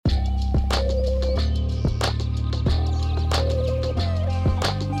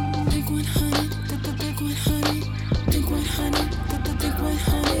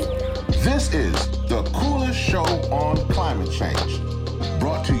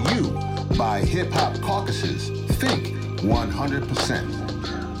by Hip Hop Caucuses. Think 100%.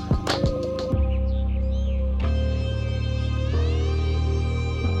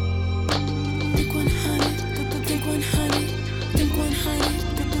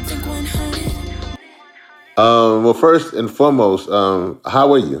 Well, first and foremost,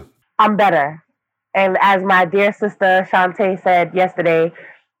 how are you? I'm better. And as my dear sister Shantae said yesterday,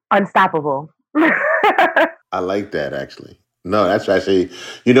 unstoppable. I like that, actually. No, that's actually,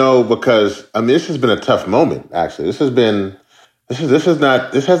 because this has been a tough moment. Actually, this hasn't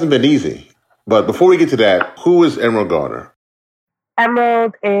been easy. But before we get to that, who is Emerald Garner?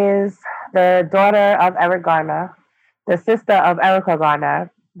 Emerald is the daughter of Eric Garner, the sister of Erica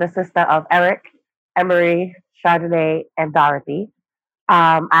Garner, the sister of Eric, Emery, Chardonnay, and Dorothy.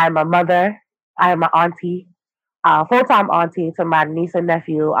 I'm a mother. I'm an auntie, full-time auntie to my niece and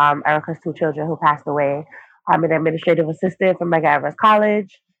nephew, Erica's two children who passed away. I'm an administrative assistant for Medgar Evers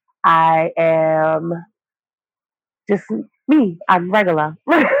College. I am just me. I'm regular.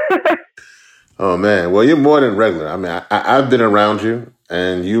 Oh man, well you're more than regular. I've been around you,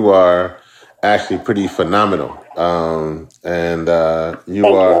 and you are actually pretty phenomenal. And you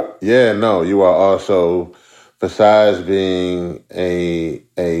Thank are, you. yeah, no, you are also, besides being a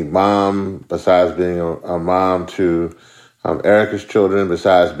mom, besides being a mom to Erica's children,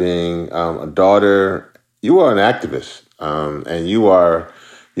 besides being a daughter, you are an activist, and you are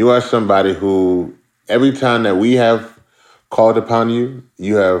somebody who every time that we have called upon you,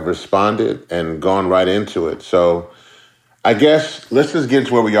 you have responded and gone right into it. So I guess let's just get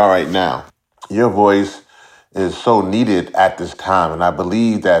to where we are right now. Your voice is so needed at this time, and I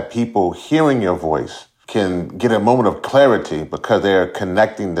believe that people hearing your voice can get a moment of clarity because they're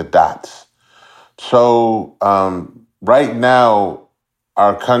connecting the dots. So right now,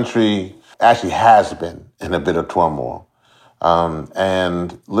 our country actually has been in a bit of turmoil.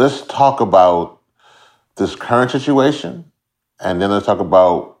 And let's talk about this current situation, and then let's talk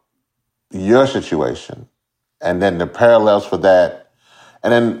about your situation, and then the parallels for that,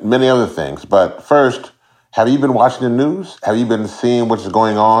 and then many other things. But first, have you been watching the news? Have you been seeing what's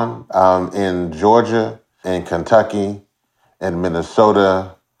going on in Georgia, in Kentucky, in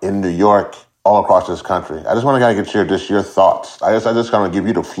Minnesota, in New York, all across this country? I just want to kind of get your thoughts. I just kind of give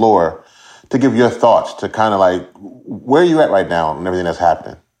you the floor to give your thoughts to kind of like where are you at right now and everything that's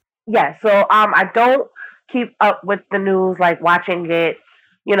happening. Yeah, so I don't keep up with the news like watching it,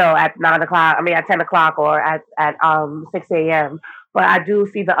 at 9 o'clock. I mean at 10 o'clock or at 6 a.m. But I do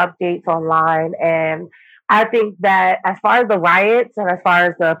see the updates online, and I think that as far as the riots and as far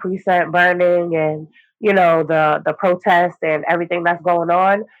as the precinct burning and the protest and everything that's going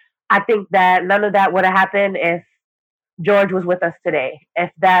on, I think that none of that would have happened if George was with us today.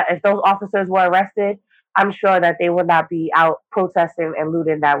 If those officers were arrested, I'm sure that they would not be out protesting and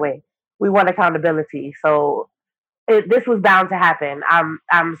looting that way. We want accountability, so this was bound to happen.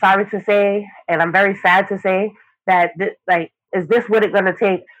 I'm sorry to say, and I'm very sad to say that is this what it's going to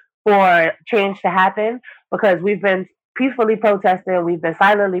take for change to happen? Because we've been peacefully protesting, we've been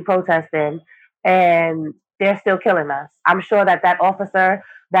silently protesting, and they're still killing us. I'm sure that officer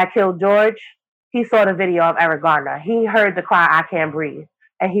that killed George, he saw the video of Eric Garner. He heard the cry, "I can't breathe,"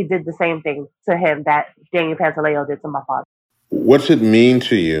 and he did the same thing to him that Daniel Pantaleo did to my father. What's it mean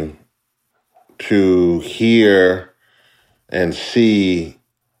to you to hear and see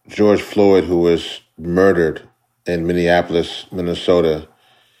George Floyd, who was murdered in Minneapolis, Minnesota,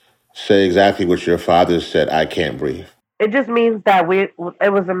 say exactly what your father said, "I can't breathe"? It just means that it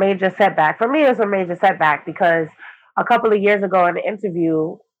was a major setback. For me, it's a major setback because a couple of years ago in the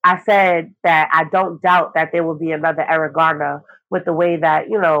interview, I said that I don't doubt that there will be another Eric Garner with the way that,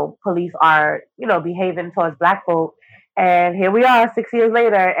 police are, behaving towards black folk. And here we are 6 years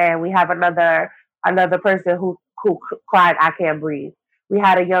later, and we have another person who cried, "I can't breathe." We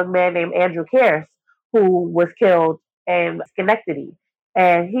had a young man named Andrew Kearse who was killed in Schenectady,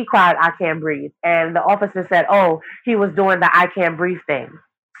 and he cried, "I can't breathe." And the officer said, "Oh, he was doing the I can't breathe thing."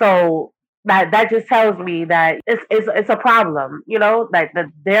 So that just tells me that it's a problem, like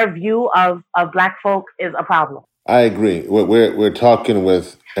their view of black folk is a problem. I agree. We're talking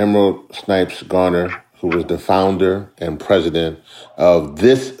with Emerald Snipes Garner, who was the founder and president of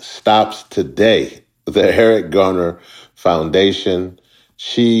This Stops Today, the Eric Garner Foundation.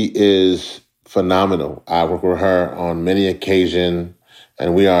 She is phenomenal. I work with her on many occasions,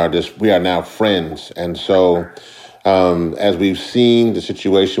 and we are now friends. And so, as we've seen the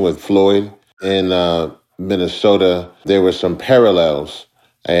situation with Floyd in Minnesota, there were some parallels.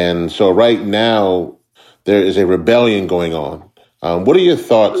 And so right now, there is a rebellion going on. What are your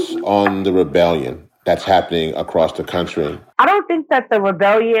thoughts on the rebellion? that's happening across the country. I don't think that the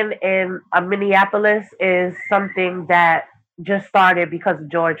rebellion in Minneapolis is something that just started because of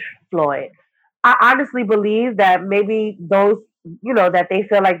George Floyd. I honestly believe that maybe those, that they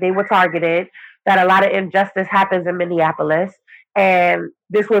feel like they were targeted, that a lot of injustice happens in Minneapolis, and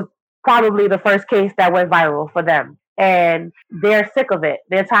this was probably the first case that went viral for them. And they're sick of it.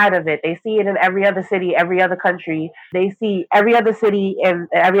 They're tired of it. They see it in every other city, every other country. They see every other city and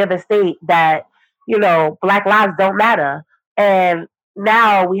every other state that, Black lives don't matter. And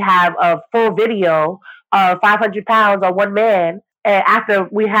now we have a full video of 500 pounds on one man. And after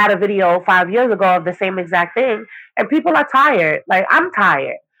we had a video 5 years ago of the same exact thing, and people are tired. Like, I'm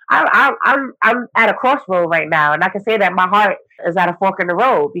tired. I'm at a crossroad right now, and I can say that my heart is at a fork in the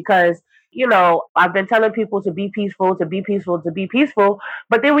road because I've been telling people to be peaceful, to be peaceful, to be peaceful,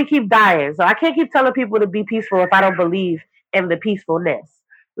 but then we keep dying. So I can't keep telling people to be peaceful if I don't believe in the peacefulness.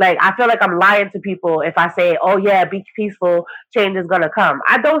 Like, I feel like I'm lying to people if I say, "Oh yeah, be peaceful, change is gonna come."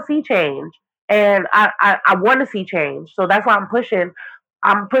 I don't see change, and I want to see change. So that's why I'm pushing.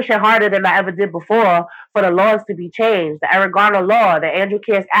 I'm pushing harder than I ever did before for the laws to be changed. The Eric Garner law, the Andrew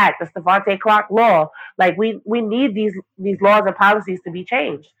Cares Act, the Stephante Clark law. Like, we need these laws and policies to be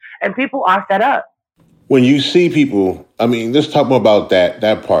changed, and people are fed up. When you see people, I mean, let's talk more about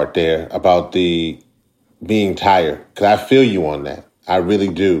that part there about the being tired, because I feel you on that. I really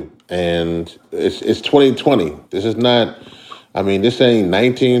do. And it's 2020. This is not, I mean, this ain't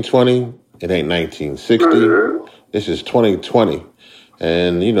 1920. It ain't 1960. This is 2020.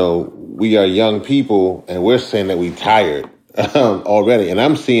 And, we are young people and we're saying that we tired already. And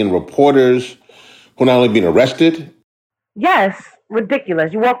I'm seeing reporters who not only being arrested. Yes,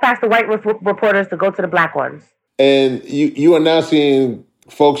 ridiculous. You walk past the white reporters to go to the black ones. And you are now seeing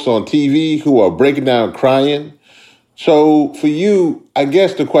folks on TV who are breaking down crying. So for you, I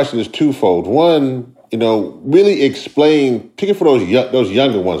guess the question is twofold. One, really explain, particularly for those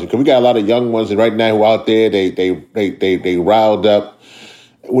younger ones, because we got a lot of young ones right now who are out there, they riled up.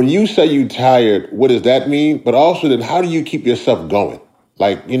 When you say you tired, what does that mean? But also then how do you keep yourself going?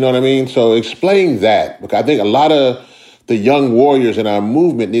 Like, you know what I mean? So explain that, because I think a lot of the young warriors in our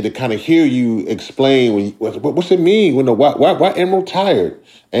movement need to kind of hear you explain what's it mean when why Emerald tired,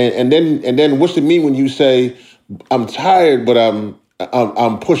 and then what's it mean when you say I'm tired but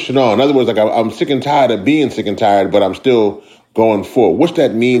I'm pushing on. In other words, like I'm sick and tired of being sick and tired, but I'm still going forward. What's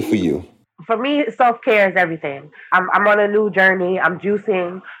that mean for you? For me, self-care is everything. I'm on a new journey. I'm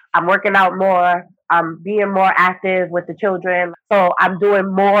juicing. I'm working out more. I'm being more active with the children. So I'm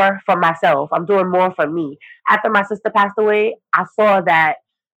doing more for myself. I'm doing more for me. After my sister passed away, I saw that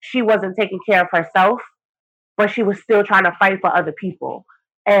she wasn't taking care of herself, but she was still trying to fight for other people.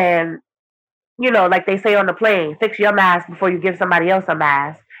 And, like they say on the plane, fix your mask before you give somebody else a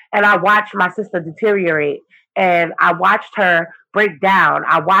mask. And I watched my sister deteriorate, and I watched her break down.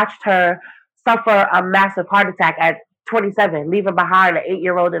 I watched her suffer a massive heart attack at 27, leaving behind an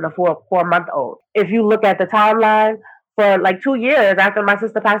 8-year-old and a 4-month-old. If you look at the timeline, for like 2 years after my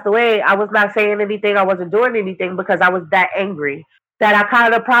sister passed away, I was not saying anything. I wasn't doing anything because I was that angry that I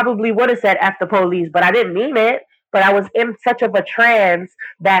kind of probably would have said F the police, but I didn't mean it. But I was in such of a trance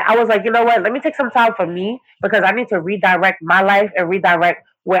that I was like, you know what? Let me take some time for me because I need to redirect my life and redirect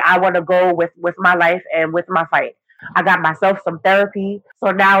where I want to go with my life and with my fight. I got myself some therapy.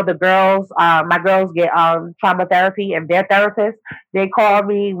 So now my girls get trauma therapy, and their therapists, they call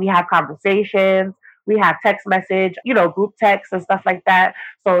me, we have conversations, we have text message, group text and stuff like that.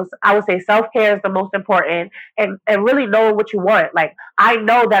 So I would say self-care is the most important, and really knowing what you want. Like, I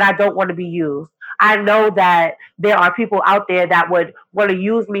know that I don't want to be used. I know that there are people out there that would want to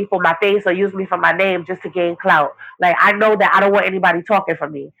use me for my face or use me for my name just to gain clout. Like, I know that I don't want anybody talking for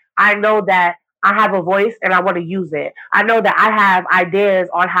me. I know that I have a voice and I want to use it. I know that I have ideas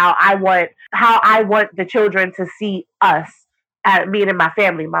on how I want the children to see us, at me and my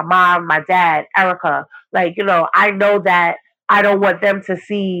family, my mom, my dad, Erica. Like, I know that I don't want them to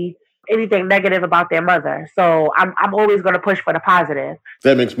see anything negative about their mother. So I'm always going to push for the positive.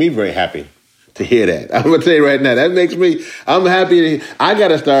 That makes me very happy to hear that. I'm going to tell you right now, I'm happy. I got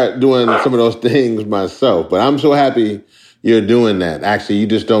to start doing some of those things myself, but I'm so happy you're doing that. Actually, you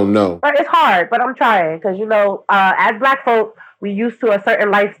just don't know. But it's hard, but I'm trying because, as Black folk, we used to a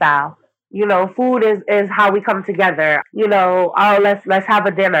certain lifestyle. Food is how we come together. Oh, let's have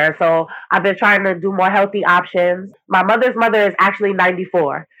a dinner. So I've been trying to do more healthy options. My mother's mother is actually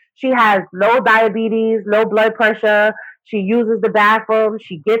 94. She has no diabetes, no blood pressure. She uses the bathroom.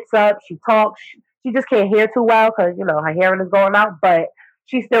 She gets up. She talks. She just can't hear too well because, her hearing is going out. But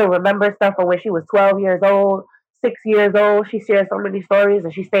she still remembers stuff from when she was 12 years old, 6 years old. She shares so many stories,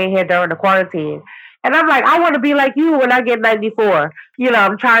 and she's staying here during the quarantine. And I'm like, I want to be like you when I get 94.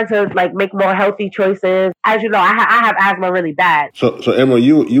 I'm trying to like make more healthy choices. As you know, I have asthma really bad. So Emma,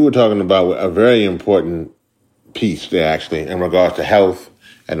 you were talking about a very important piece there, actually, in regards to health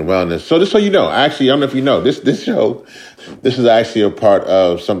and wellness. So just so you know, actually, I don't know if you know, this show, this is actually a part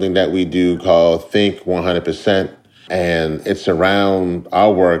of something that we do called Think 100%. And it's around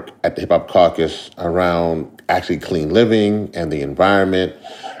our work at the Hip Hop Caucus around actually clean living and the environment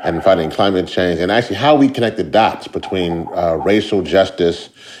and fighting climate change, and actually how we connect the dots between racial justice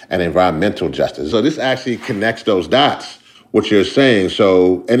and environmental justice. So this actually connects those dots, what you're saying.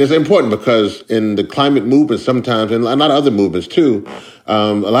 So, and it's important because in the climate movement sometimes, and a lot of other movements too,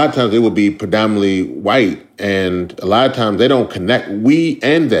 a lot of times it will be predominantly white, and a lot of times they don't connect, we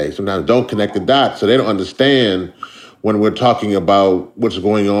and they sometimes don't connect the dots, so they don't understand when we're talking about what's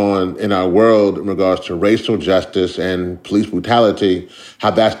going on in our world in regards to racial justice and police brutality,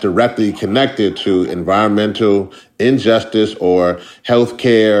 how that's directly connected to environmental injustice or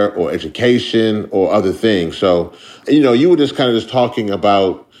healthcare or education or other things. So, you were just kind of just talking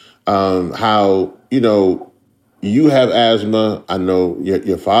about how, you have asthma. I know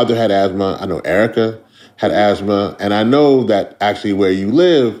your father had asthma. I know Erica had asthma. And I know that actually where you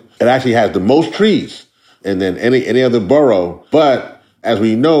live, it actually has the most trees and then any other borough. But as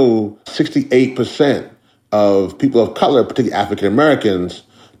we know, 68% of people of color, particularly African Americans,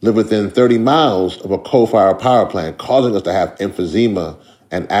 live within 30 miles of a coal-fired power plant, causing us to have emphysema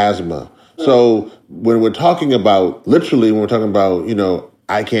and asthma. So when we're talking about, literally, when we're talking about,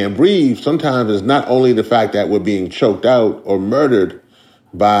 I can't breathe, sometimes it's not only the fact that we're being choked out or murdered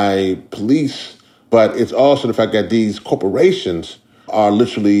by police, but it's also the fact that these corporations are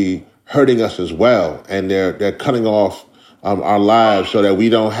literally hurting us as well, and they're cutting off our lives so that we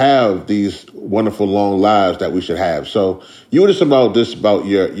don't have these wonderful long lives that we should have. So you were just about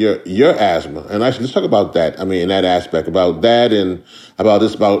your asthma, and actually let's talk about that. I mean, in that aspect about that, and about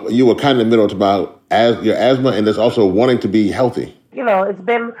you were kind of in the middle about your asthma, and there's also wanting to be healthy. It's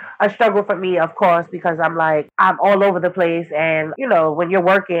been a struggle for me, of course, because I'm all over the place. And, when you're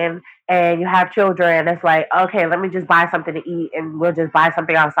working and you have children, it's like, okay, let me just buy something to eat and we'll just buy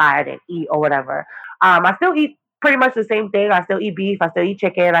something outside and eat or whatever. I still eat pretty much the same thing. I still eat beef, I still eat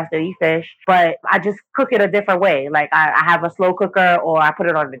chicken, I still eat fish, but I just cook it a different way. Like I have a slow cooker or I put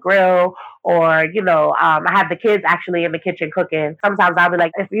it on the grill or, I have the kids actually in the kitchen cooking. Sometimes I'll be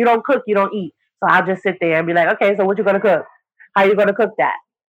like, if you don't cook, you don't eat. So I'll just sit there and be like, okay, so what you gonna cook? How you gonna cook that?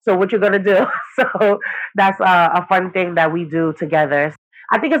 So what you gonna do? So that's a fun thing that we do together.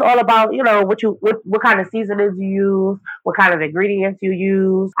 I think it's all about what kind of seasonings you use, what kind of ingredients you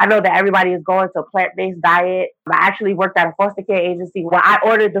use. I know that everybody is going to a plant based diet. I actually worked at a foster care agency where I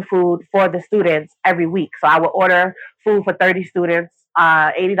ordered the food for the students every week. So I would order food for 30 students,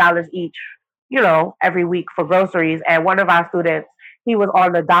 $80 each, every week for groceries. And one of our students, he was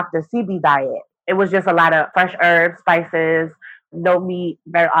on the Dr. Sebi diet. It was just a lot of fresh herbs, spices, no meat,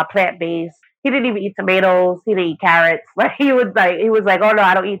 very plant based. He didn't even eat tomatoes. He didn't eat carrots. Like he was like, oh no,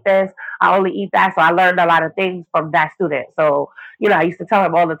 I don't eat this. I only eat that. So I learned a lot of things from that student. So I used to tell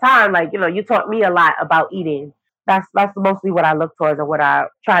him all the time, like you taught me a lot about eating. That's mostly what I look towards and what I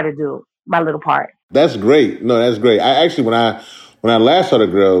try to do. My little part. That's great. No, that's great. I actually, when I last saw the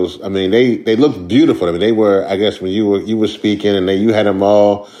girls, I mean, they looked beautiful. I mean, they were, I guess, when you were speaking, and you had them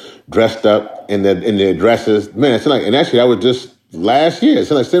all dressed up in their dresses. Man, it's like, and actually, that was just last year.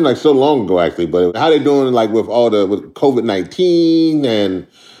 It seemed like so long ago, actually. But how they doing, like with COVID-19 and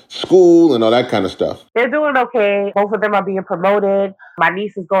school and all that kind of stuff? They're doing okay. Both of them are being promoted. My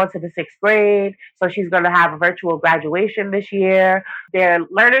niece is going to the 6th grade, so she's going to have a virtual graduation this year. They're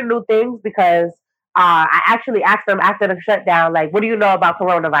learning new things because I actually asked them after the shutdown, like, what do you know about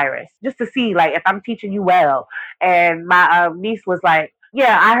coronavirus? Just to see, like, if I'm teaching you well. And my niece was like,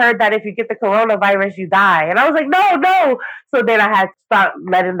 yeah, I heard that if you get the coronavirus, you die. And I was like, no, no. So then I had to start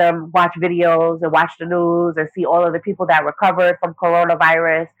letting them watch videos and watch the news and see all of the people that recovered from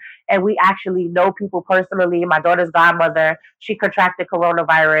coronavirus. And we actually know people personally. My daughter's godmother, she contracted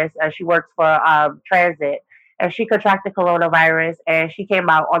coronavirus and she works for transit. And she contracted coronavirus and she came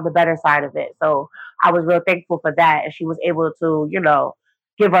out on the better side of it. So I was real thankful for that. And she was able to,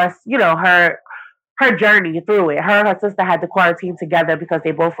 give us, her journey through it. Her and her sister had to quarantine together because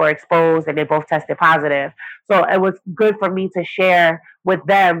they both were exposed and they both tested positive. So it was good for me to share with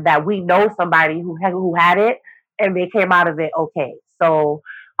them that we know somebody who had it and they came out of it okay. So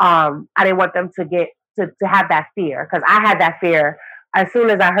I didn't want them to get to have that fear because I had that fear. As soon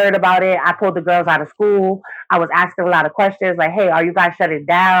as I heard about it, I pulled the girls out of school. I was asking a lot of questions like, hey, are you guys shutting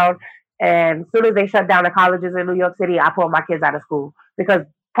down? And as soon as they shut down the colleges in New York City, I pulled my kids out of school because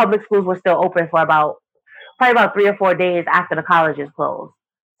public schools were still open for probably about 3 or 4 days after the colleges closed.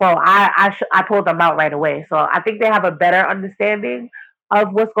 So I pulled them out right away. So I think they have a better understanding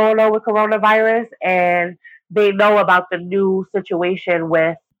of what's going on with coronavirus, and they know about the new situation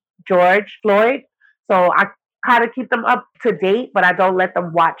with George Floyd. So I kind of keep them up to date, but I don't let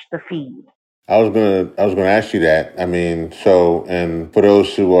them watch the feed. I was gonna ask you that. I mean, so and for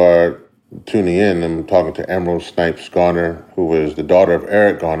those who are tuning in, I'm talking to Emerald Snipes Garner, who was the daughter of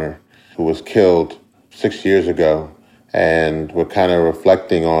Eric Garner, who was killed 6 years ago, and we're kind of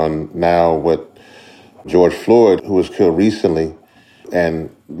reflecting on now what George Floyd, who was killed recently, and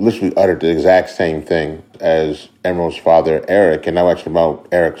literally uttered the exact same thing as Emerald's father, Eric, and now actually about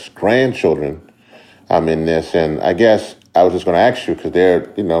Eric's grandchildren in this. And I guess I was just going to ask you because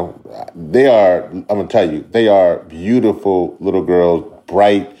I'm going to tell you, they are beautiful little girls,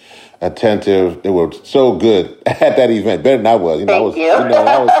 bright, attentive. They were so good at that event, better than I was. Thank you.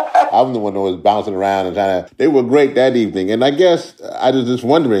 I'm the one that was bouncing around and trying to. They were great that evening, and I guess I was just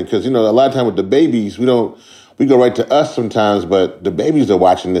wondering because a lot of time with the babies, we go right to us sometimes, but the babies are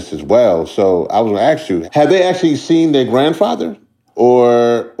watching this as well. So I was going to ask you: have they actually seen their grandfather,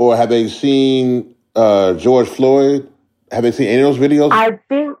 or have they seen George Floyd? Have they seen any of those videos? I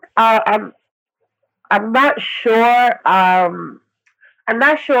think I'm not sure. I'm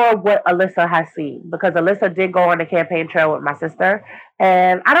not sure what Alyssa has seen because Alyssa did go on the campaign trail with my sister,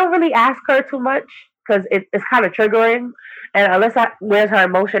 and I don't really ask her too much because it's kind of triggering. And Alyssa wears her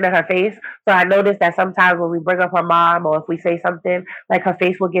emotion in her face, so I noticed that sometimes when we bring up her mom or if we say something, like her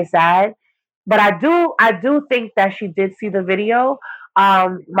face will get sad. But I do think that she did see the video.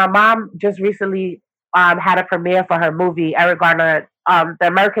 My mom just recently had a premiere for her movie Eric Garner, the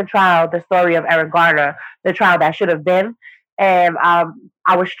American Trial, the story of Eric Garner, the trial that should have been, and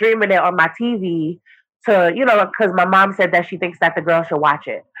I was streaming it on my TV to because my mom said that she thinks that the girls should watch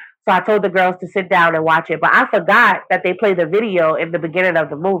it. So I told the girls to sit down and watch it, but I forgot that they played the video in the beginning of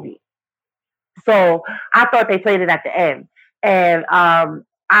the movie. So I thought they played it at the end, and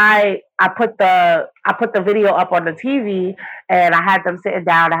I put the video up on the TV, and I had them sitting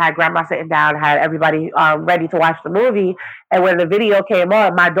down. I had grandma sitting down. I had everybody ready to watch the movie. And when the video came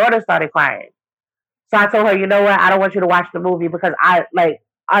on, my daughter started crying. So I told her, you know what? I don't want you to watch the movie because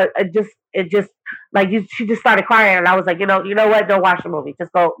it just like she just started crying, and I was like, you know what? Don't watch the movie.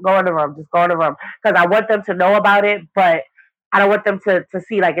 Just go in the room. Just go in the room because I want them to know about it, but I don't want them to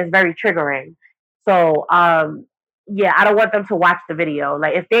see like it's very triggering. So yeah, I don't want them to watch the video.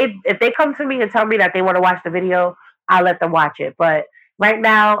 Like if they come to me and tell me that they want to watch the video, I'll let them watch it. But right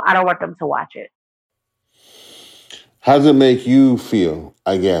now, I don't want them to watch it. How does it make you feel,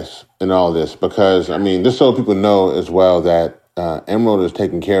 I guess, in all this? Because, I mean, just so people know as well that Emerald is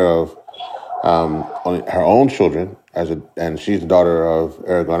taking care of on her own children, and she's the daughter of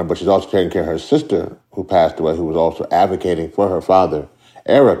Eric Garner, but she's also taking care of her sister who passed away, who was also advocating for her father,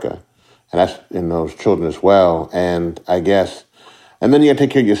 Erica. And that's in those children as well. And I guess, and then you got to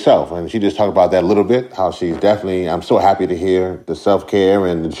take care of yourself. And she just talked about that a little bit, how she's definitely, I'm so happy to hear the self-care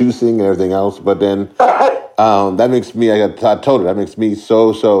and the juicing and everything else. But then that makes me, I told her, that makes me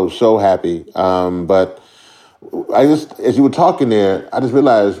so, so, so happy. But as you were talking there, I just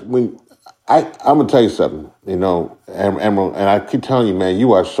realized I'm going to tell you something, Emerald, and I keep telling you, man,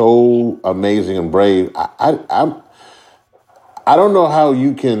 you are so amazing and brave. I don't know how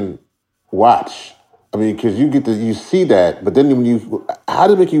you can watch. I mean, because you see that, but then how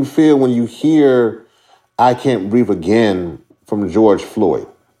does it make you feel when you hear "I Can't Breathe Again" from George Floyd?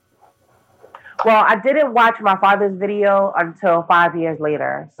 Well, I didn't watch my father's video until 5 years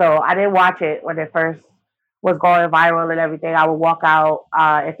later. So I didn't watch it when it first was going viral and everything. I would walk out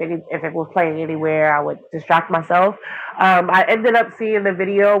if it was playing anywhere. I would distract myself. I ended up seeing the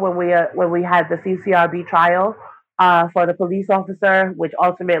video when we had the CCRB trial for the police officer, which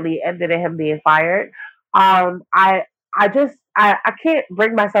ultimately ended in him being fired. I can't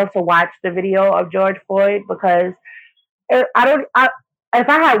bring myself to watch the video of George Floyd because I don't.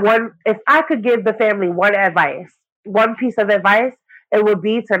 If I could give the family one piece of advice, it would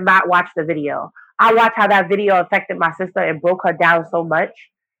be to not watch the video. I watched how that video affected my sister and broke her down so much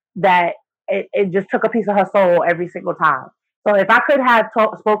that it just took a piece of her soul every single time. So if I could have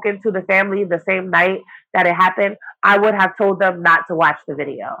spoken to the family the same night that it happened, I would have told them not to watch the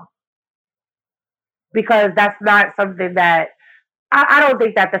video because that's not something that I don't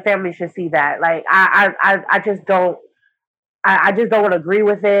think that the family should see that. Like I just don't. I just don't agree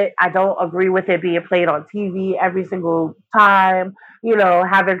with it. I don't agree with it being played on TV every single time,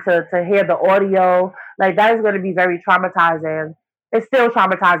 having to hear the audio. Like, that is going to be very traumatizing. It's still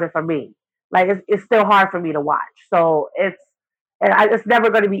traumatizing for me. Like, it's still hard for me to watch. So And it's never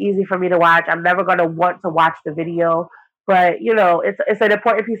going to be easy for me to watch. I'm never going to want to watch the video, but it's an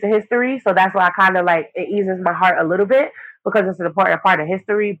important piece of history. So that's why I kind of like it eases my heart a little bit because it's an important part of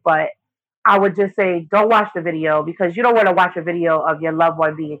history. But I would just say don't watch the video because you don't want to watch a video of your loved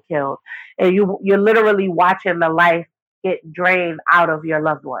one being killed, and you're literally watching the life get drained out of your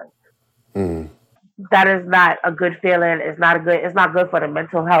loved one. Mm. That is not a good feeling. It's not good for the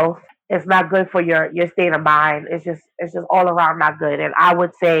mental health. It's not good for your state of mind. It's just all around not good. And I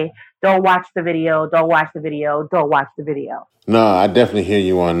would say don't watch the video, don't watch the video, don't watch the video. No, I definitely hear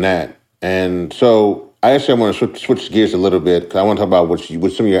you on that. And so I actually want to switch gears a little bit because I want to talk about what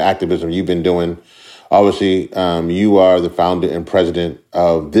some of your activism you've been doing. Obviously, you are the founder and president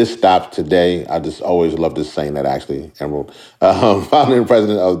of This Stops Today. I just always love this saying that, actually, Emerald. Founder and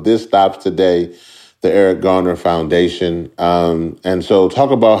president of This Stops Today, the Eric Garner Foundation. And so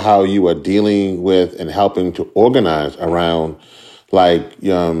talk about how you are dealing with and helping to organize around like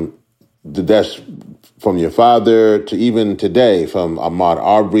the deaths from your father to even today from Ahmaud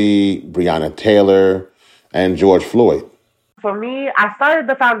Arbery, Breonna Taylor, and George Floyd. For me, I started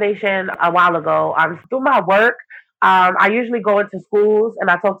the foundation a while ago. Through my work, I usually go into schools and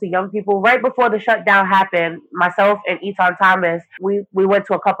I talk to young people. Right before the shutdown happened, myself and Eton Thomas, we went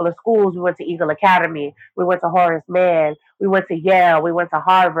to a couple of schools. We went to Eagle Academy. We went to Horace Mann. We went to Yale. We went to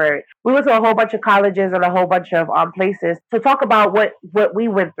Harvard. We went to a whole bunch of colleges and a whole bunch of places to talk about what we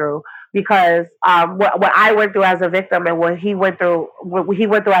went through. Because what I went through as a victim and what he went through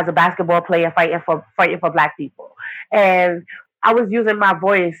as a basketball player fighting for Black people. And I was using my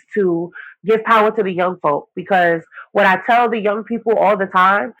voice to give power to the young folk because what I tell the young people all the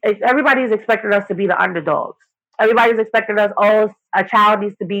time is everybody's expecting us to be the underdogs. Everybody's expecting us, oh, a child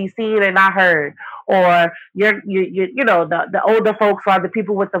needs to be seen and not heard, or the older folks are the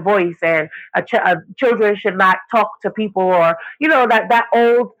people with the voice, and children should not talk to people, or that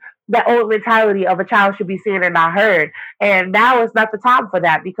old mentality of a child should be seen and not heard. And now is not the time for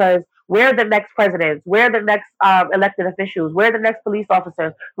that because we're the next presidents, we're the next elected officials, we're the next police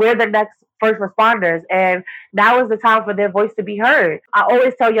officers, we're the next first responders, and now is the time for their voice to be heard. I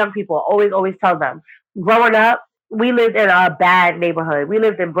always tell young people, always tell them, growing up, we lived in a bad neighborhood. We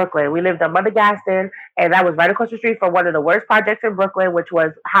lived in Brooklyn. We lived on Mother Gaston, and that was right across the street from one of the worst projects in Brooklyn, which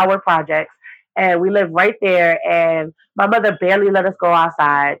was Howard Projects. And we lived right there, and my mother barely let us go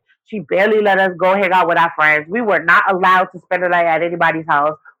outside. She barely let us go hang out with our friends. We were not allowed to spend the night at anybody's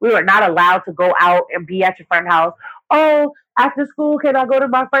house. We were not allowed to go out and be at your friend's house. Oh, after school, can I go to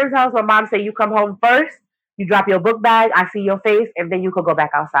my friend's house? My mom said, you come home first, you drop your book bag, I see your face, and then you could go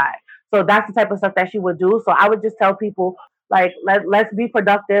back outside. So that's the type of stuff that she would do. So I would just tell people, like, let's be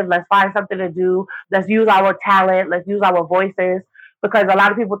productive. Let's find something to do. Let's use our talent. Let's use our voices. Because a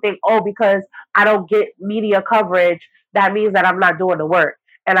lot of people think, oh, because I don't get media coverage, that means that I'm not doing the work.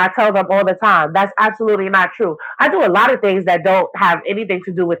 And I tell them all the time, that's absolutely not true. I do a lot of things that don't have anything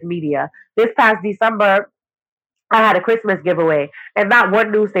to do with media. This past December, I had a Christmas giveaway, and not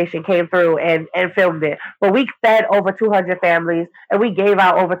one news station came through and filmed it. But we fed over 200 families, and we gave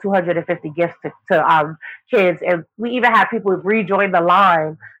out over 250 gifts to kids. And we even had people rejoin the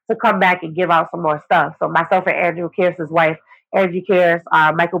line to come back and give out some more stuff. So myself and Andrew Kearse's wife, Angie Kearse,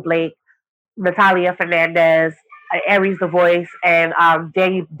 Michael Blake, Natalia Fernandez, Aries the Voice, and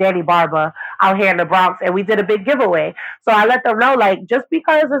Danny Barber out here in the Bronx, and we did a big giveaway. So I let them know, like, just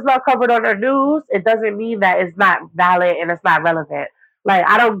because it's not covered on the news, it doesn't mean that it's not valid and it's not relevant. Like,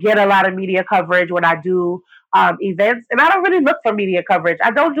 I don't get a lot of media coverage when I do events, and I don't really look for media coverage.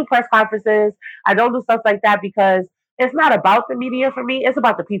 I don't do press conferences. I don't do stuff like that because it's not about the media for me. It's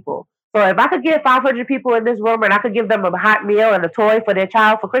about the people. So if I could get 500 people in this room and I could give them a hot meal and a toy for their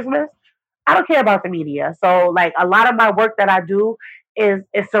child for Christmas, I don't care about the media. So, like, a lot of my work that I do is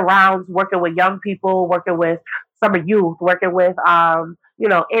it surrounds working with young people, working with summer youth, working with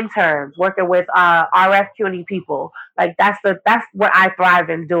interns, working with RF CUNY people. Like, that's what I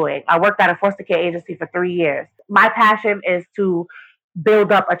thrive in doing. I worked at a foster care agency for 3 years. My passion is to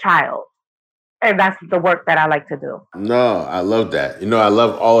build up a child, and that's the work that I like to do. No, I love that. I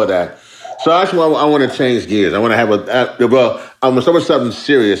love all of that. So actually, I want to change gears. I want to have I'm going to start with something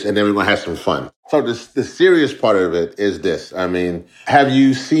serious, and then we're going to have some fun. So the serious part of it is this. I mean, have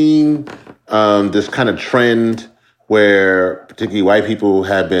you seen this kind of trend where particularly white people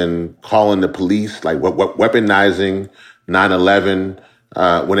have been calling the police, like weaponizing 9/11?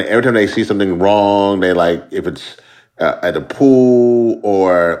 Every time they see something wrong, they like, if it's at a pool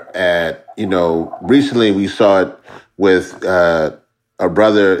or at, recently we saw it with a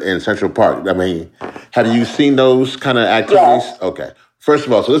brother in Central Park. I mean, have you seen those kind of activities? Yes. Okay. First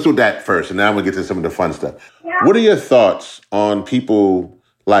of all, so let's do that first, and now I'm gonna get to some of the fun stuff. What are your thoughts on people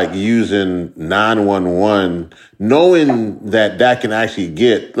like using 911, knowing that that can actually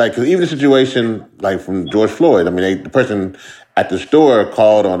get like 'cause even a situation like from George Floyd? I mean, the person at the store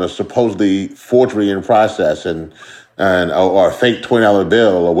called on a supposedly forgery in process or a fake $20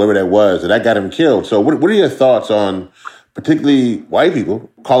 bill or whatever that was, and that got him killed. So, what are your thoughts on particularly white people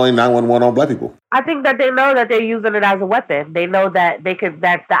calling 911 on black people? I think that they know that they're using it as a weapon. They know that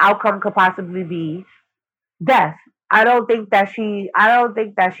that the outcome could possibly be death. I don't think that she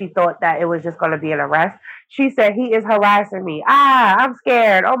thought that it was just going to be an arrest. She said he is harassing me. I'm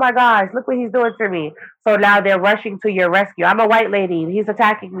scared. Oh my gosh, look what he's doing to me. So now they're rushing to your rescue. I'm a white lady. He's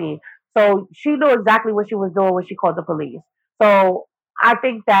attacking me. So she knew exactly what she was doing when she called the police. So I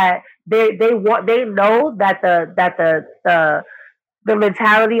think that they know that the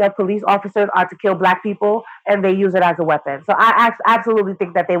mentality of police officers are to kill black people, and they use it as a weapon. So I absolutely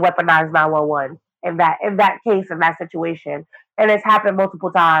think that they weaponize 911 in that case, in that situation, and it's happened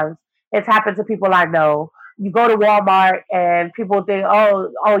multiple times. It's happened to people I know. You go to Walmart and people think,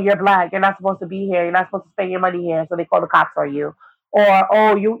 oh, you're black, you're not supposed to be here, you're not supposed to spend your money here, so they call the cops on you.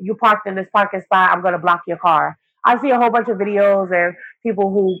 Or you parked in this parking spot, I'm gonna block your car. I see a whole bunch of videos and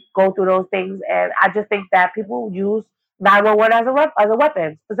people who go through those things, and I just think that people use 911 as a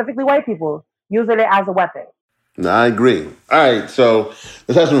weapon, specifically white people using it as a weapon. No, I agree. All right, so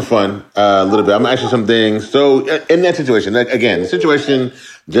let's have some fun a little bit. I'm gonna ask you some things. So, in that situation, again, the situation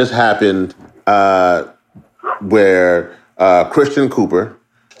just happened where Christian Cooper.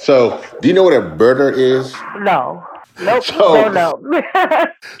 So, do you know what a birder is? No. Nope. So, Don't know.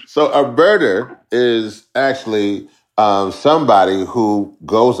 so a birder is actually somebody who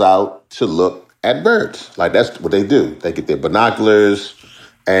goes out to look at birds. Like that's what they do. They get their binoculars,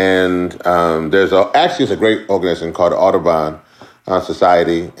 and actually it's a great organization called the Audubon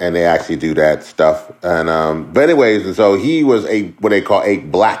Society, and they actually do that stuff. And but anyways, and so he was what they call a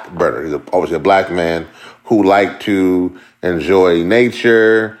black birder. He's obviously a black man who liked to enjoy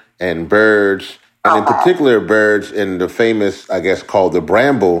nature and birds, and in particular birds in the famous, I guess, called the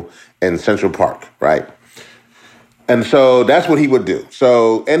bramble in Central Park, right? And so that's what he would do.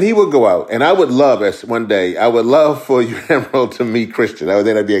 So, and he would go out, and I would love for you, Emerald, to meet Christian. I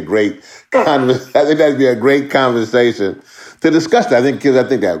think that'd be a great conversation to discuss that. I think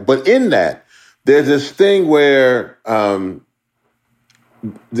that. But in that, there's this thing where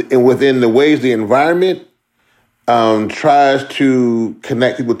within the ways the environment tries to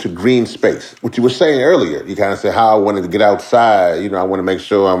connect people to green space, which you were saying earlier. You kind of said how I wanted to get outside. I want to make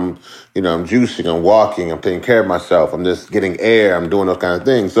sure I'm juicing, I'm walking, I'm taking care of myself, I'm just getting air, I'm doing those kind of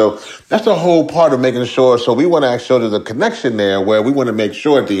things. So that's the whole part of making sure. So we want to show there's a connection there where we want to make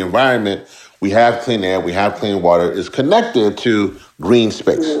sure that the environment, we have clean air, we have clean water, is connected to green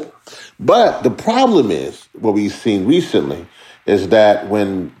space. Mm-hmm. But the problem is, what we've seen recently, is that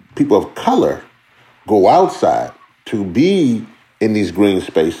when people of color go outside to be in these green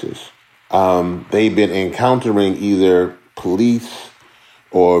spaces, they've been encountering either police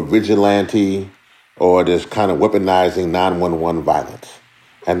or vigilante or this kind of weaponizing 911 violence.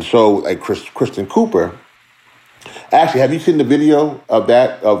 And so, like Christian Cooper, actually, have you seen the video of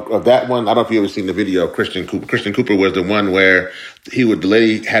that one? I don't know if you ever seen the video of Christian Cooper. Christian Cooper was the one where the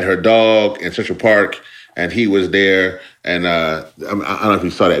lady had her dog in Central Park, and he was there. And I don't know if you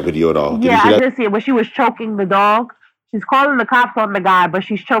saw that video at all. I did see it, but she was choking the dog. She's calling the cops on the guy, but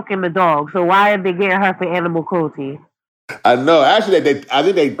she's choking the dog. So why are they getting her for animal cruelty? I know. Actually, I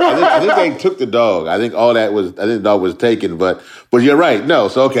think they took the dog. I think the dog was taken. But you're right. No.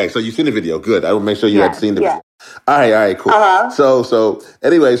 So okay. So you've seen the video. Good. I will make sure you had seen the video. All right. Cool. Uh-huh. So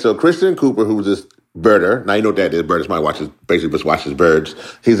anyway, so Christian Cooper, who was this birder. Now you know what that is. Birder. Somebody basically just watches birds.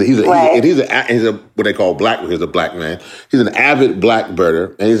 He's a what they call black. He's a black man. He's an avid black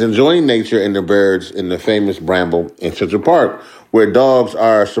birder, and he's enjoying nature and the birds in the famous bramble in Central Park, where dogs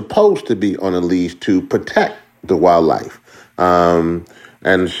are supposed to be on a leash to protect the wildlife.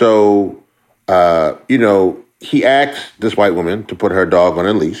 And so, he asked this white woman to put her dog on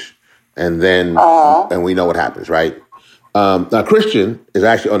a leash, and then, and we know what happens, right? Now, Christian is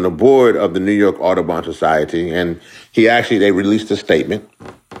actually on the board of the New York Audubon Society, and they released a statement.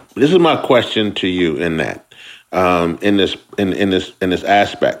 This is my question to you in that, in this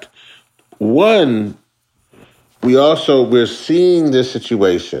aspect. One, we're seeing this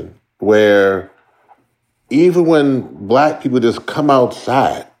situation where even when black people just come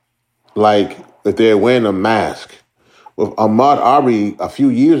outside, like if they're wearing a mask, with Ahmaud Arbery a few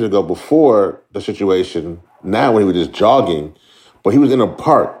years ago before the situation, now when he was just jogging, but he was in a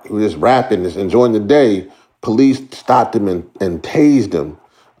park, he was just rapping, just enjoying the day, police stopped him and tased him.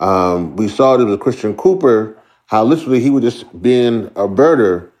 We saw it with Christian Cooper, how literally he was just being a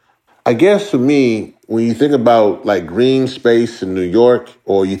birder. I guess for me, when you think about like green space in New York,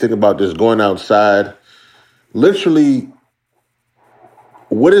 or you think about just going outside, literally,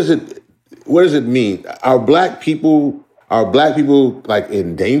 what is it? What does it mean? Are black people like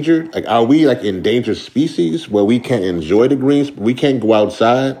endangered? Like, are we like endangered species where we can't enjoy the greens? We can't go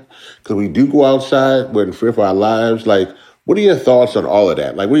outside because we do go outside. We're in fear for our lives. Like, what are your thoughts on all of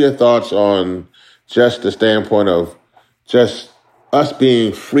that? Like, what are your thoughts on just the standpoint of just us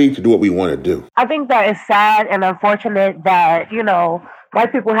being free to do what we want to do? I think that it's sad and unfortunate that,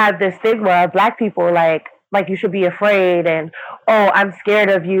 white people have this stigma of black people like you should be afraid and oh, I'm scared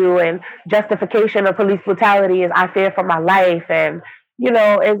of you, and justification of police brutality is I fear for my life, and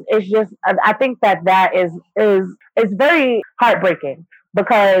it's just I think that is it's very heartbreaking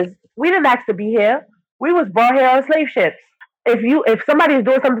because we didn't ask to be here. We was brought here on slave ships. If somebody's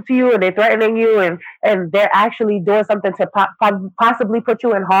doing something to you and they're threatening you and they're actually doing something to possibly put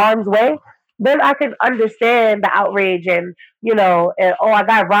you in harm's way, then I can understand the outrage and oh, I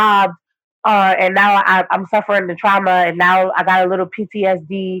got robbed, and now I'm suffering the trauma, and now I got a little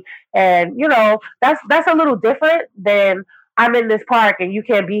PTSD, and that's a little different than I'm in this park and you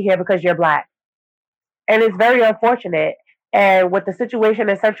can't be here because you're black, and it's very unfortunate. And with the situation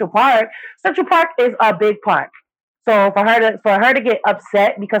in Central Park is a big park. So for her to get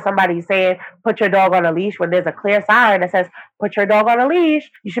upset because somebody's saying put your dog on a leash when there's a clear sign that says put your dog on a leash,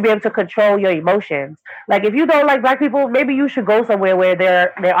 you should be able to control your emotions. Like if you don't like black people, maybe you should go somewhere where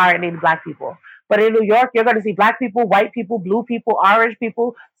there aren't any black people. But in New York, you're going to see black people, white people, blue people, orange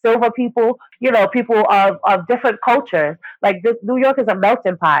people, silver people, people of different cultures. Like New York is a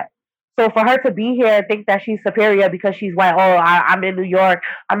melting pot. So for her to be here and think that she's superior because she's white, oh, I'm in New York,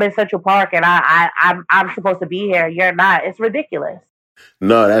 I'm in Central Park, and I'm supposed to be here. You're not. It's ridiculous.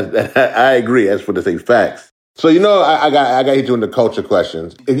 No, I agree. That's for the same facts. So I got hit you in the culture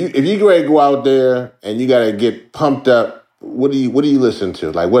questions. If you ready to go out there and you gotta get pumped up, what do you listen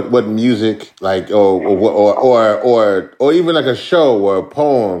to? Like what music? Like or even like a show or a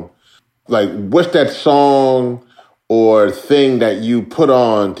poem. Like what's that song or thing that you put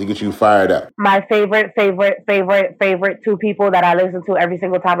on to get you fired up? My favorite two people that I listen to every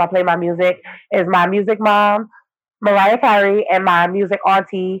single time I play my music is my music mom, Mariah Carey, and my music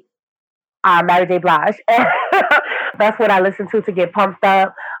auntie, Mary J. Blige. That's what I listen to get pumped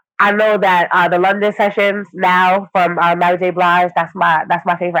up. I know that the London Sessions now from Mary J. Blige. That's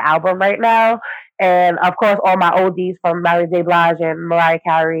my favorite album right now, and of course all my oldies from Mary J. Blige and Mariah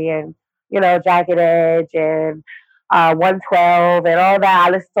Carey, and Jagged Edge and 112 and all that. I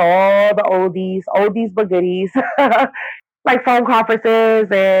listen to all the oldies but goodies. Like phone conferences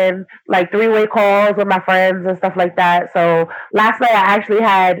and like three-way calls with my friends and stuff like that. So last night I actually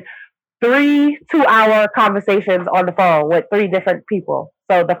had three 2-hour conversations on the phone with three different people.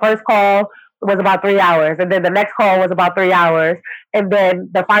 So the first call was about 3 hours, and then the next call was about 3 hours, and then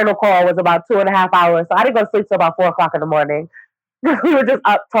the final call was about 2.5 hours. So I didn't go to sleep till about 4 o'clock in the morning. We were just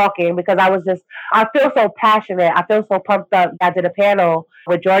up talking because I feel so passionate. I feel so pumped up. I did a panel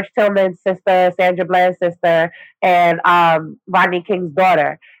with George Tillman's sister, Sandra Bland's sister, and Rodney King's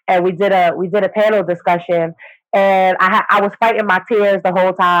daughter. And we did a panel discussion, and I was fighting my tears the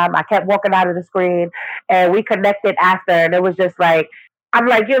whole time. I kept walking out of the screen, and we connected after, and it was just like, I'm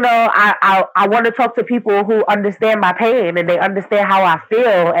like, I want to talk to people who understand my pain and they understand how I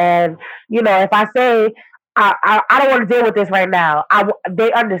feel. And, if I say, I don't want to deal with this right now,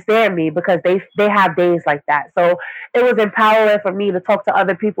 they understand me because they have days like that. So it was empowering for me to talk to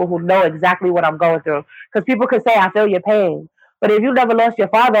other people who know exactly what I'm going through. Because people could say, I feel your pain. But if you never lost your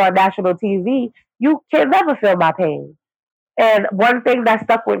father on national TV, you can never feel my pain. And one thing that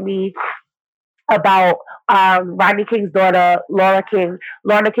stuck with me about Rodney King's daughter, Laura King.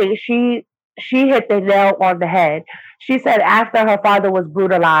 Laura King, she hit the nail on the head. She said after her father was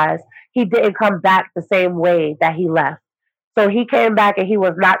brutalized, he didn't come back the same way that he left. So he came back and he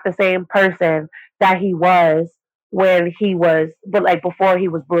was not the same person that he was but like before he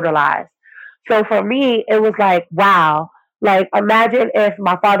was brutalized. So for me, it was like, wow. Like, imagine if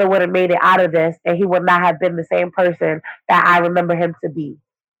my father would have made it out of this and he would not have been the same person that I remember him to be.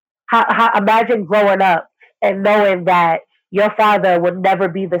 Imagine growing up and knowing that your father would never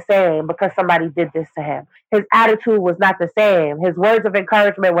be the same because somebody did this to him. His attitude was not the same. His words of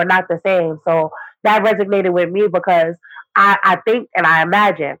encouragement were not the same. So that resonated with me because I think and I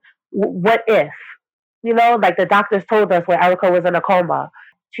imagine, what if, like the doctors told us when Erica was in a coma,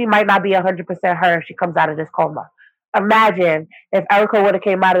 she might not be 100% her if she comes out of this coma. Imagine if Erica would have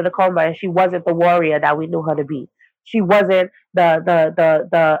came out of the coma and she wasn't the warrior that we knew her to be. She wasn't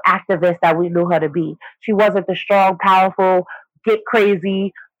the activist that we knew her to be. She wasn't the strong, powerful, get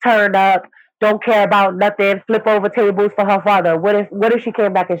crazy, turn up, don't care about nothing, flip over tables for her father. What if she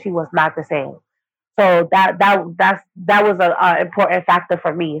came back and she was not the same? So that was a important factor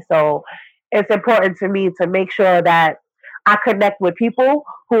for me. So it's important to me to make sure that I connect with people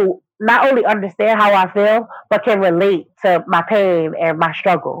who not only understand how I feel, but can relate to my pain and my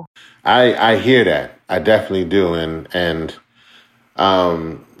struggle. I hear that. I definitely do, and I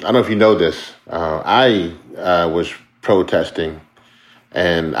don't know if you know this. I was protesting,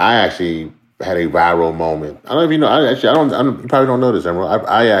 and I actually had a viral moment. I don't know if you know. I don't. You probably don't know this, Emerald.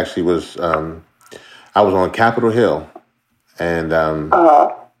 I actually was. I was on Capitol Hill and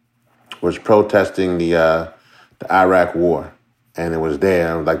was protesting the Iraq War, and it was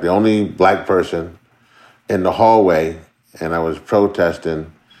there. I was like the only black person in the hallway, and I was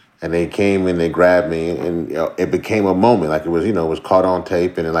protesting, and they came and they grabbed me, and it became a moment. Like it was, it was caught on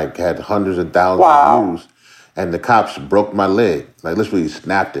tape, and it like had hundreds of thousands of views. And the cops broke my leg, like literally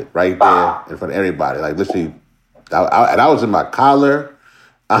snapped it right there in front of everybody. Like literally, and I was in my collar.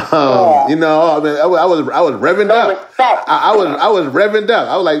 I mean, I was revving up. I was revving up.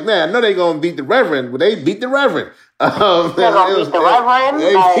 I was like, man, I know they gonna beat the Reverend, but they beat the Reverend. They're gonna beat the Reverend.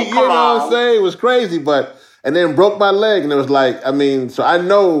 You know what I'm saying? It was crazy, but and then broke my leg, and it was like, I mean, so I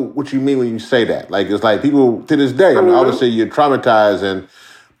know what you mean when you say that. Like it's like people to this day. I mean, obviously you're traumatized, and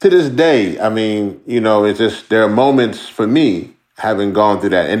to this day, I mean, it's just there are moments for me having gone through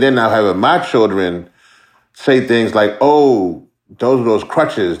that, and then now having my children say things like, "Oh, those are those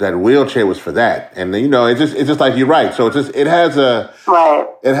crutches. That wheelchair was for that." And it's just like you're right. So it has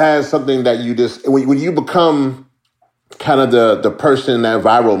it has something that you just when you become kind of the person in that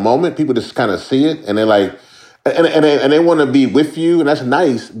viral moment, people just kind of see it and they're like, and they want to be with you, and that's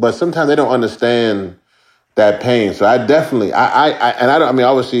nice. But sometimes they don't understand that pain. So I definitely, and I don't. I mean,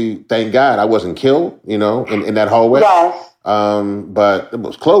 obviously, thank God I wasn't killed, in that hallway. Yes. But it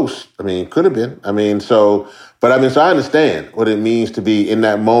was close. I mean, could have been. I mean, but I mean, so I understand what it means to be in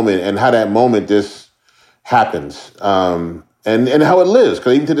that moment and how that moment just happens. And how it lives.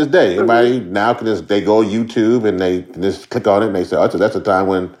 Because even to this day, everybody now they go YouTube and they can just click on it and they say, oh, so that's the time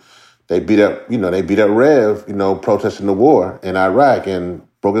when they beat up Rev, protesting the war in Iraq and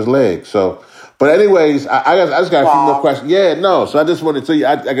broke his leg. So, but anyways, I just got a few more questions. Yeah, no. So I just wanted to,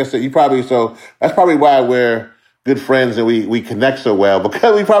 like I said, that's probably why we're good friends and we connect so well,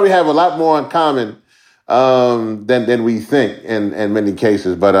 because we probably have a lot more in common than we think in many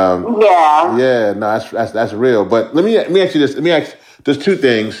cases. But yeah, no, that's real. But let me ask you this. Let me ask just two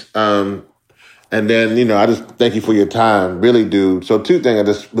things. And then, I just thank you for your time, really do. So two things I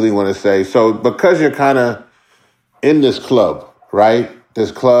just really want to say. So because you're kind of in this club, right?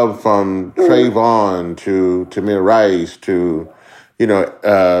 This club from Trayvon to Tamir Rice to,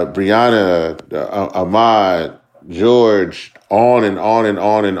 Breonna, Ahmaud, George, on and on and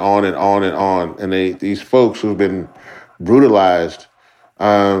on and on and on and on. And these folks who've been brutalized,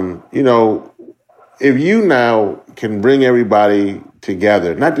 if you now can bring everybody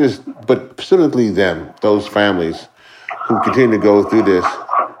together, not just, but specifically them, those families who continue to go through this,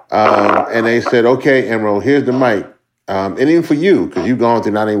 and they said, okay, Emerald, here's the mic. And even for you, because you've gone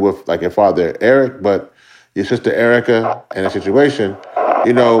through not only with like your father, Eric, but your sister, Erica, and a situation,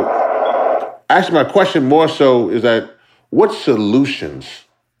 actually my question more so is that what solutions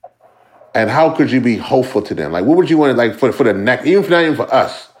and how could you be hopeful to them? Like, what would you want to, like, for the next, not even for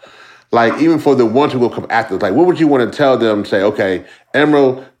us, like, even for the ones who will come after us, like, what would you want to tell them? Say, okay,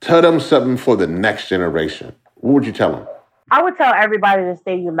 Emerald, tell them something for the next generation. What would you tell them? I would tell everybody to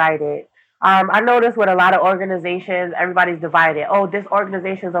stay united. I notice with a lot of organizations, everybody's divided. Oh, this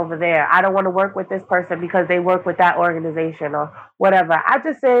organization's over there. I don't want to work with this person because they work with that organization or whatever. I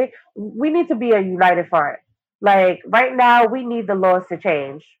just say we need to be a united front. Like right now, we need the laws to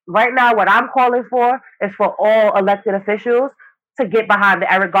change. Right now, what I'm calling for is for all elected officials to get behind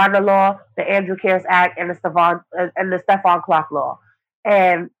the Eric Garner law, the Andrew Cares Act, and the Stephon Clark law.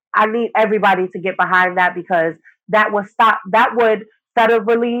 And I need everybody to get behind that because that would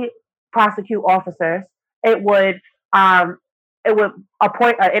federally prosecute officers. It would um, it would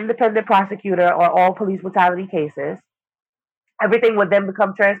appoint an independent prosecutor on all police brutality cases. Everything would then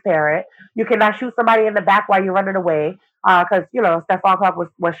become transparent. You cannot shoot somebody in the back while you're running away, because Stephon Clark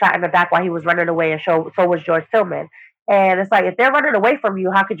was shot in the back while he was running away, and so was George Tillman. And it's like if they're running away from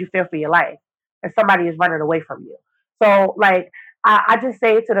you, how could you fear for your life if somebody is running away from you? So like I just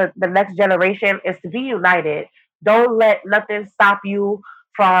say to the next generation is to be united. Don't let nothing stop you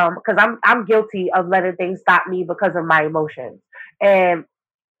from, because I'm guilty of letting things stop me because of my emotions. And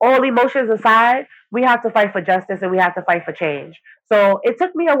all emotions aside, we have to fight for justice and we have to fight for change. So it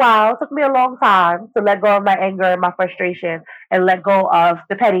took me a while, it took me a long time to let go of my anger and my frustration and let go of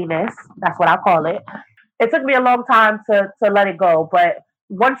the pettiness. That's what I call it. It took me a long time to let it go, but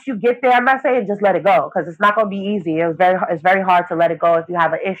once you get there, I'm not saying just let it go because it's not going to be easy. It's very hard to let it go if you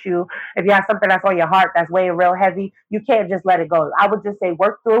have an issue, if you have something that's on your heart that's weighing real heavy. You can't just let it go. I would just say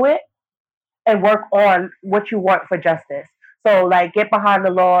work through it and work on what you want for justice. So like get behind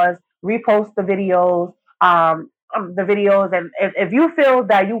the laws, repost the videos, and if you feel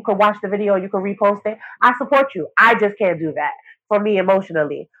that you can watch the video, you can repost it. I support you. I just can't do that for me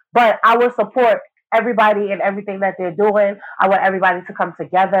emotionally, but I will support everybody and everything that they're doing. I want everybody to come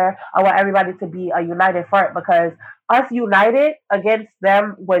together. I want everybody to be a united front because us united against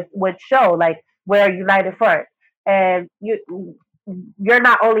them would show like we're a united front. And you're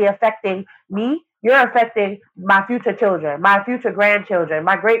not only affecting me, you're affecting my future children, my future grandchildren,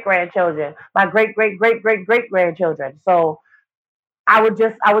 my great grandchildren, my great great great great great grandchildren. So I would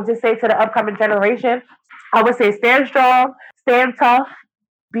just say to the upcoming generation, I would say stand strong, stand tough,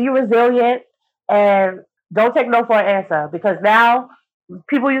 be resilient, and don't take no for an answer because now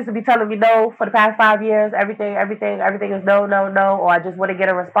people used to be telling me no for the past 5 years. Everything is no, no, no, or I just want to get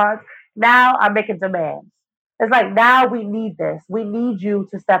a response. Now I'm making demands. It's like now we need this. We need you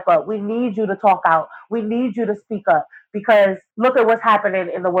to step up. We need you to talk out. We need you to speak up because look at what's happening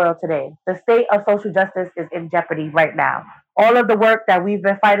in the world today. The state of social justice is in jeopardy right now. All of the work that we've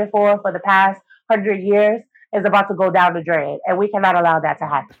been fighting for the past 100 years is about to go down the drain, and we cannot allow that to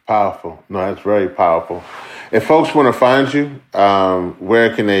happen. Powerful. No, that's very powerful. If folks want to find you,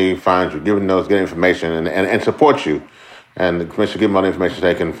 where can they find you? Give them those, get information, and support you. And the commission give them all the information so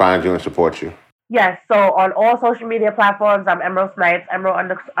they can find you and support you. Yes, so on all social media platforms, I'm Emerald Snipes,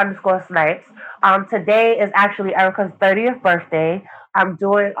 Emerald_Snipes. Today is actually Erica's 30th birthday. I'm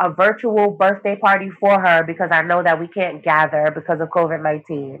doing a virtual birthday party for her because I know that we can't gather because of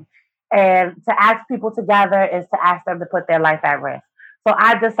COVID-19. And to ask people to gather is to ask them to put their life at risk. So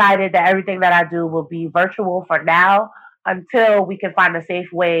I decided that everything that I do will be virtual for now until we can find a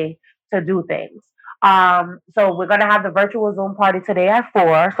safe way to do things. So we're gonna have the virtual Zoom party today at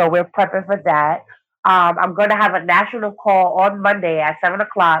 4. So we're prepping for that. I'm gonna have a national call on Monday at 7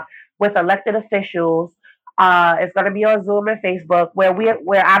 o'clock with elected officials. It's gonna be on Zoom and Facebook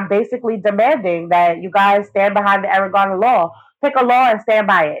where I'm basically demanding that you guys stand behind the Eric Garner law. Pick a law and stand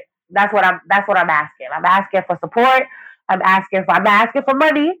by it. That's what I'm asking. I'm asking for support. I'm not asking for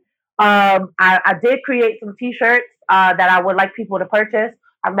money. I did create some T-shirts that I would like people to purchase.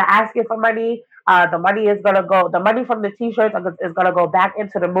 I'm not asking for money. The money from the T-shirts is gonna go back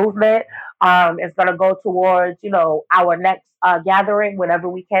into the movement. It's gonna go towards our next gathering whenever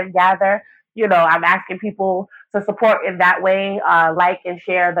we can gather. I'm asking people to support in that way. Like and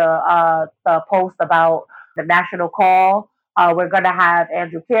share the post about the national call. We're gonna have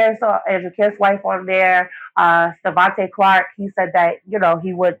Andrew Kear's wife on there. Stavante Clark. He said that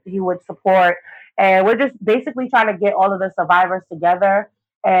he would support, and we're just basically trying to get all of the survivors together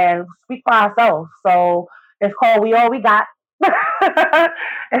and speak for ourselves. So it's called We All We Got.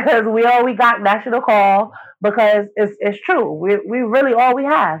 Because We All We Got national call because it's true. We really all we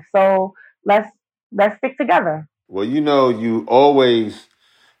have. So let's stick together. Well, you always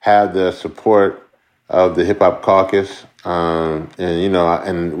have the support of the Hip Hop Caucus, and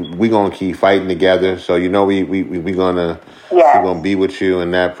we're gonna keep fighting together. So we're gonna be with you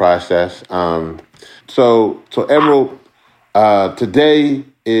in that process. So Emerald, today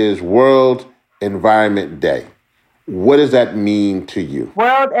is World Environment Day. What does that mean to you?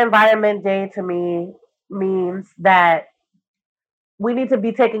 World Environment Day to me means that we need to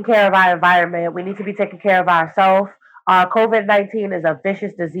be taking care of our environment. We need to be taking care of ourselves. COVID-19 is a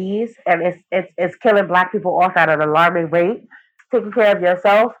vicious disease, and it's killing Black people off at an alarming rate. Taking care of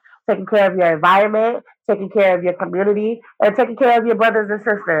yourself, taking care of your environment, taking care of your community, and taking care of your brothers and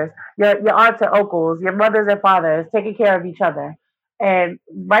sisters, your aunts and uncles, your mothers and fathers, taking care of each other. And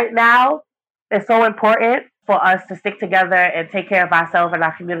right now, it's so important for us to stick together and take care of ourselves and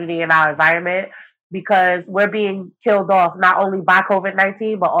our community and our environment because we're being killed off not only by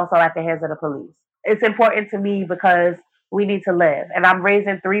COVID-19, but also at the hands of the police. It's important to me because we need to live. And I'm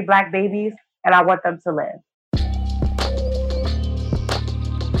raising 3 Black babies, and I want them to live.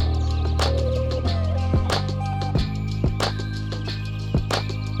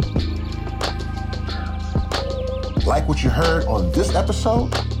 Like what you heard on this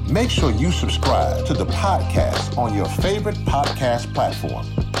episode? Make sure you subscribe to the podcast on your favorite podcast platform.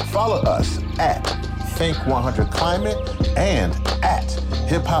 Follow us at Think 100 Climate and at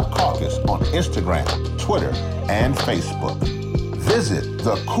Hip Hop Caucus on Instagram, Twitter, and Facebook. Visit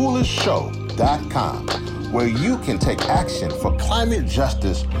thecoolestshow.com, where you can take action for climate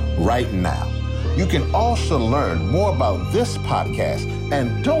justice right now. You can also learn more about this podcast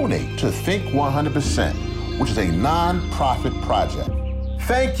and donate to Think 100%, which is a non-profit project.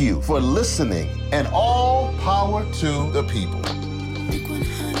 Thank you for listening, and all power to the people. Think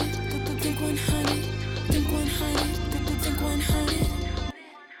 100, Think 100.